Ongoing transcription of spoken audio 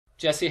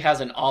Jessi has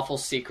an awful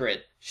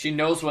secret. She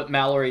knows what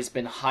Mallory's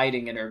been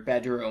hiding in her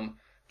bedroom.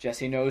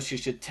 Jessi knows she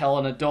should tell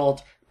an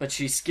adult, but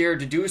she's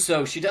scared to do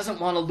so. She doesn't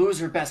want to lose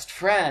her best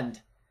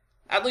friend.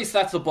 At least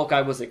that's the book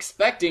I was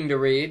expecting to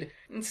read.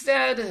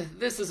 Instead,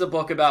 this is a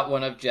book about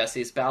one of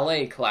Jessi's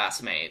ballet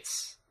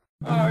classmates.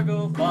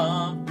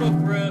 Arglefumph Book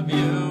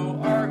Review,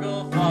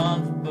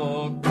 Arglefumph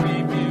Book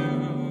Review.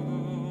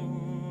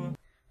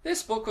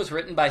 This book was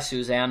written by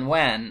Suzanne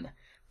Wen.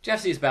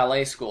 Jessi's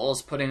ballet school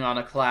is putting on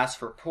a class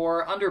for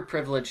poor,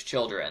 underprivileged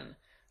children.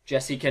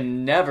 Jessi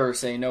can never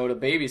say no to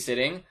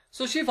babysitting,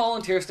 so she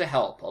volunteers to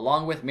help,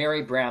 along with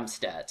Mary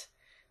Bramstedt.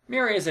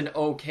 Mary is an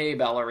okay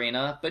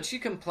ballerina, but she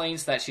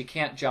complains that she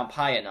can't jump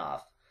high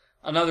enough.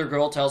 Another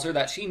girl tells her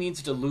that she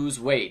needs to lose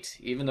weight,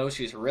 even though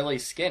she's really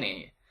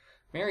skinny.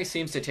 Mary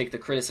seems to take the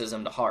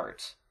criticism to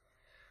heart.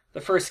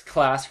 The first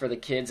class for the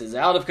kids is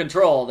out of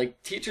control. The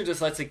teacher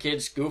just lets the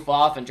kids goof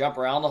off and jump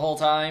around the whole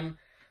time.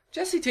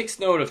 Jessi takes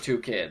note of two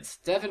kids,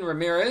 Devin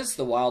Ramirez,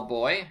 the wild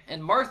boy,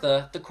 and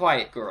Martha, the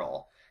quiet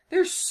girl.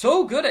 They're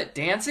so good at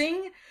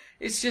dancing!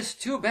 It's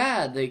just too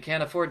bad they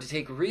can't afford to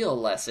take real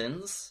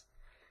lessons.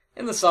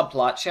 In the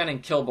subplot,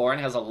 Shannon Kilborn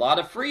has a lot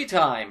of free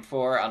time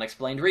for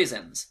unexplained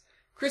reasons.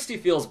 Kristy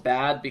feels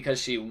bad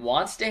because she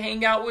wants to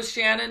hang out with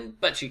Shannon,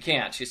 but she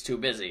can't, she's too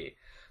busy.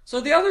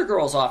 So the other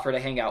girls offer to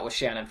hang out with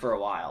Shannon for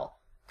a while.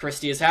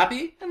 Kristy is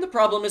happy, and the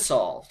problem is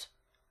solved.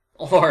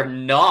 Or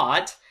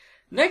not!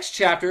 Next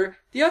chapter,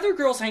 the other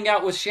girls hang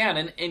out with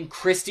Shannon, and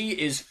Kristy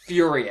is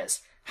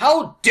furious.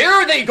 How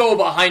dare they go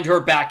behind her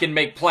back and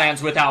make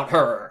plans without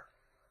her?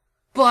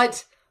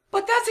 But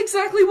that's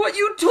exactly what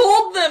you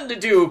told them to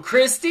do,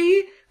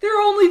 Kristy!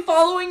 They're only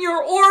following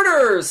your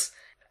orders!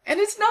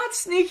 And it's not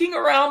sneaking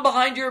around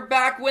behind your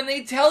back when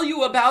they tell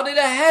you about it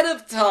ahead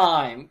of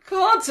time.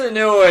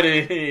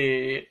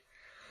 Continuity!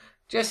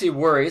 Jessi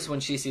worries when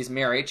she sees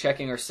Mary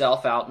checking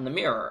herself out in the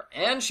mirror,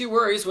 and she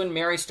worries when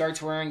Mary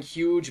starts wearing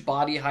huge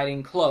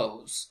body-hiding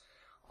clothes.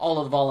 All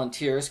of the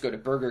volunteers go to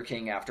Burger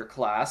King after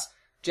class.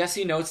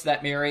 Jessi notes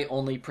that Mary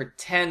only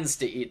pretends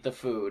to eat the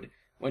food,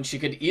 when she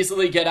could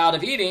easily get out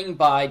of eating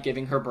by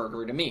giving her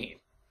burger to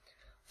me.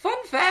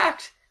 Fun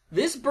fact!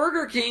 This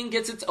Burger King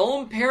gets its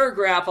own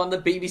paragraph on the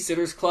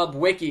Babysitters Club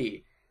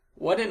wiki.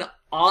 What an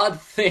odd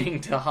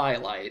thing to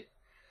highlight.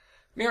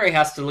 Mary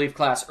has to leave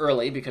class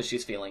early because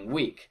she's feeling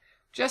weak.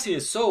 Jessi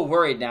is so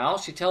worried now,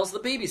 she tells the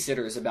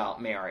babysitters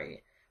about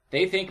Mary.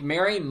 They think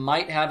Mary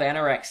might have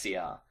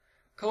anorexia.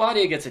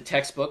 Claudia gets a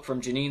textbook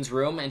from Janine's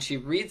room and she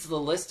reads the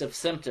list of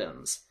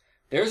symptoms.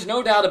 There's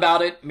no doubt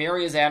about it,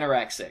 Mary is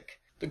anorexic.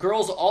 The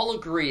girls all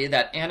agree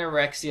that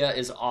anorexia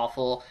is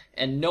awful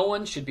and no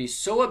one should be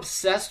so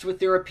obsessed with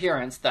their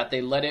appearance that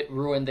they let it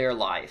ruin their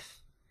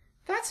life.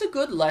 That's a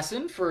good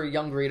lesson for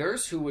young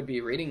readers who would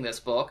be reading this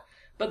book,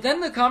 but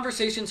then the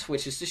conversation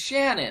switches to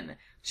Shannon.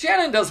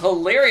 Shannon does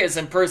hilarious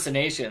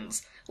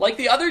impersonations. Like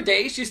the other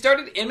day, she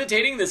started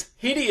imitating this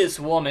hideous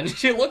woman.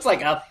 She looks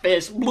like a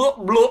fish.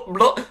 Blup, blup,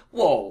 blup.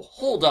 Whoa,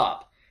 hold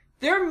up.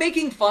 They're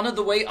making fun of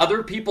the way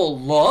other people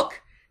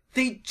look?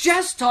 They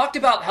just talked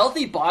about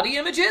healthy body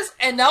images,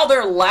 and now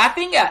they're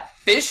laughing at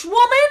Fish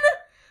Woman?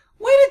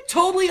 Way to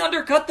totally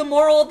undercut the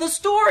moral of the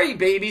story,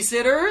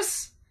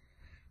 babysitters!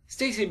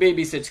 Stacy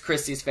babysits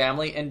Kristy's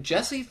family, and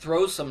Jessi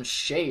throws some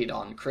shade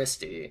on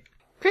Kristy.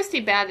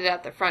 Kristy bounded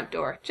out the front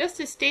door, just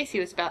as Stacy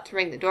was about to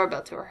ring the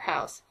doorbell to her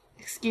house.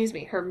 Excuse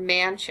me, her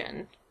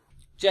mansion.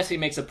 Jessi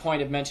makes a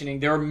point of mentioning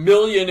their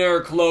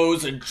millionaire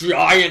clothes and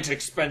giant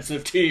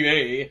expensive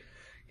TV.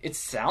 It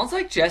sounds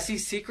like Jessi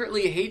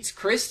secretly hates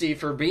Kristy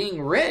for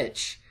being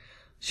rich.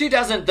 She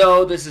doesn't,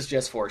 though. This is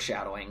just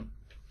foreshadowing.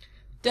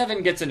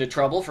 Devin gets into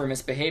trouble for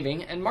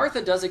misbehaving, and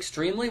Martha does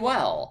extremely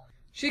well.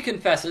 She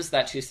confesses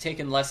that she's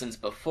taken lessons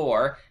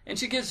before, and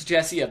she gives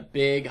Jessi a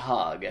big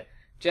hug.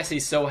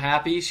 Jessi's so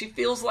happy, she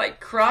feels like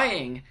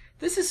crying.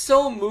 This is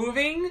so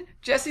moving.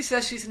 Jessi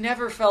says she's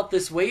never felt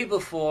this way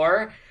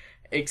before,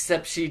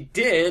 except she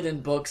did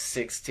in books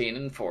 16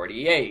 and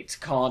 48.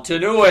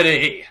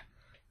 Continuity!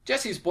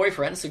 Jessi's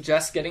boyfriend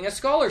suggests getting a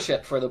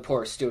scholarship for the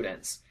poor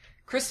students.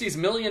 Kristy's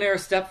millionaire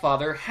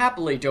stepfather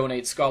happily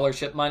donates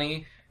scholarship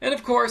money, and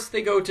of course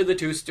they go to the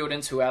two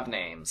students who have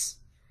names.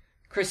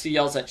 Kristy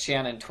yells at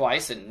Shannon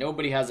twice, and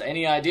nobody has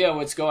any idea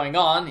what's going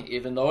on,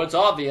 even though it's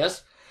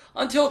obvious,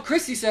 until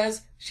Kristy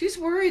says she's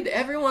worried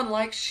everyone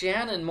likes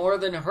Shannon more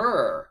than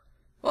her.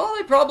 Well,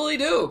 they probably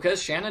do,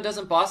 because Shannon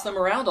doesn't boss them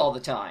around all the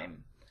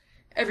time.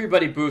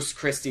 Everybody boosts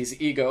Kristy's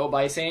ego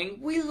by saying,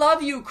 "We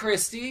love you,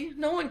 Kristy.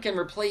 No one can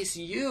replace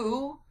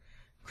you."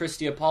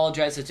 Kristy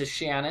apologizes to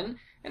Shannon,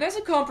 and as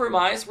a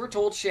compromise, we're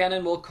told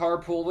Shannon will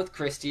carpool with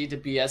Kristy to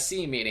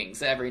BSC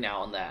meetings every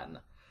now and then.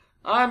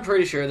 I'm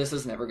pretty sure this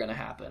is never going to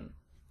happen.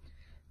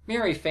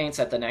 Mary faints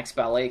at the next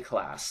ballet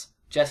class.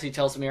 Jessi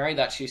tells Mary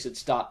that she should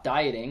stop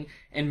dieting,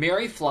 and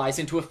Mary flies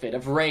into a fit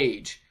of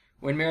rage.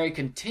 When Mary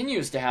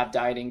continues to have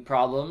dieting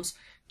problems,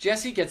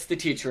 Jessi gets the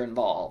teacher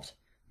involved.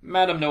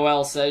 Madame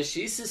Noel says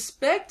she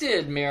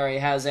suspected Mary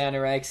has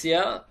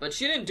anorexia, but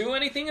she didn't do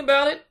anything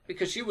about it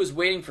because she was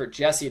waiting for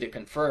Jessi to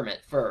confirm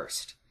it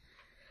first.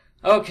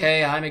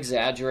 Okay, I'm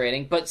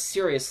exaggerating, but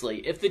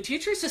seriously, if the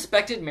teacher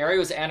suspected Mary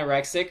was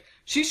anorexic,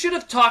 she should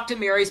have talked to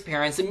Mary's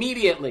parents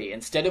immediately,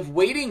 instead of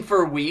waiting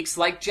for weeks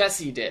like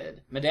Jessi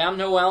did. Madame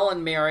Noel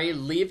and Mary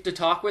leave to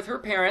talk with her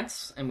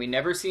parents, and we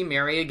never see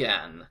Mary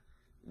again.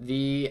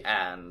 The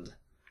end.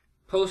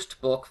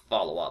 Post-book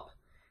follow-up.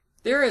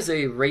 There is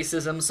a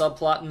racism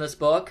subplot in this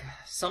book.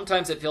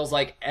 Sometimes it feels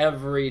like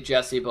every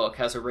Jessi book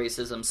has a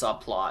racism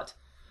subplot.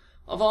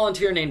 A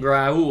volunteer named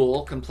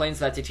Raoul complains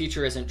that the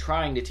teacher isn't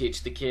trying to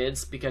teach the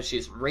kids because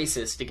she's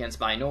racist against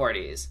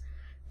minorities.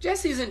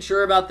 Jessi isn't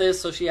sure about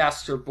this, so she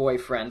asks her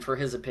boyfriend for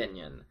his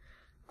opinion.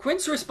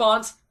 Quint's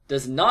response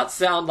does not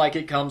sound like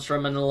it comes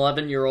from an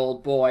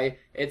 11-year-old boy.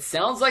 It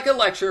sounds like a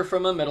lecture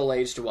from a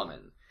middle-aged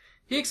woman.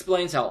 He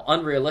explains how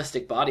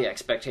unrealistic body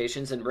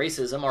expectations and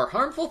racism are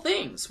harmful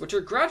things, which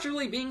are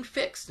gradually being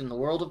fixed in the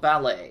world of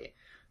ballet.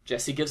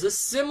 Jessi gives a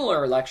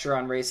similar lecture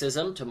on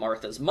racism to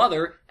Martha's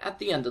mother at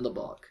the end of the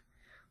book.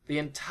 The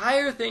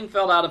entire thing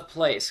felt out of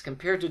place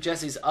compared to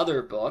Jessi's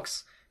other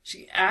books.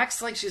 She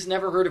acts like she's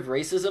never heard of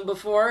racism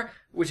before,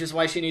 which is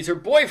why she needs her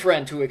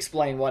boyfriend to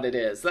explain what it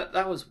is.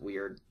 That was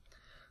weird.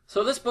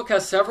 So this book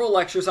has several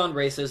lectures on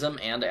racism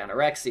and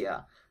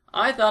anorexia.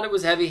 I thought it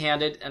was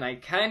heavy-handed, and I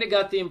kinda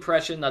got the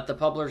impression that the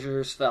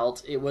publishers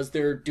felt it was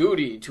their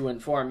duty to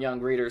inform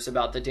young readers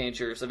about the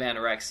dangers of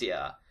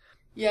anorexia.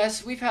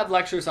 Yes, we've had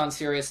lectures on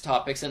serious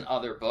topics in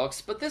other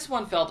books, but this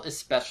one felt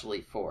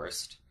especially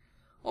forced.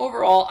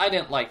 Overall, I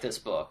didn't like this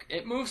book.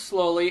 It moved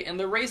slowly, and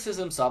the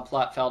racism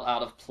subplot felt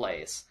out of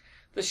place.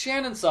 The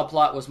Shannon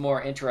subplot was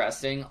more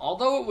interesting,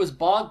 although it was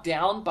bogged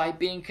down by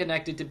being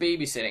connected to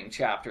babysitting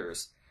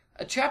chapters.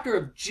 A chapter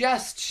of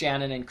just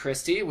Shannon and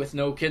Kristy, with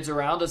no kids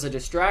around as a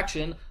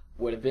distraction,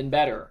 would have been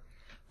better.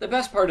 The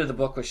best part of the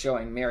book was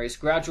showing Mary's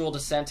gradual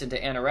descent into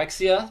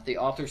anorexia. The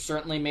author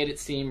certainly made it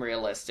seem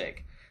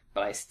realistic.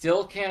 But I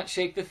still can't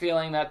shake the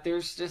feeling that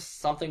there's just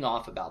something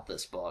off about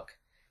this book.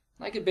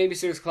 Like at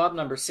Babysitter's Club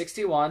number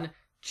 61,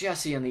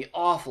 Jessi and the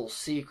Awful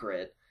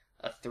Secret,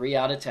 a 3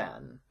 out of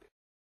 10.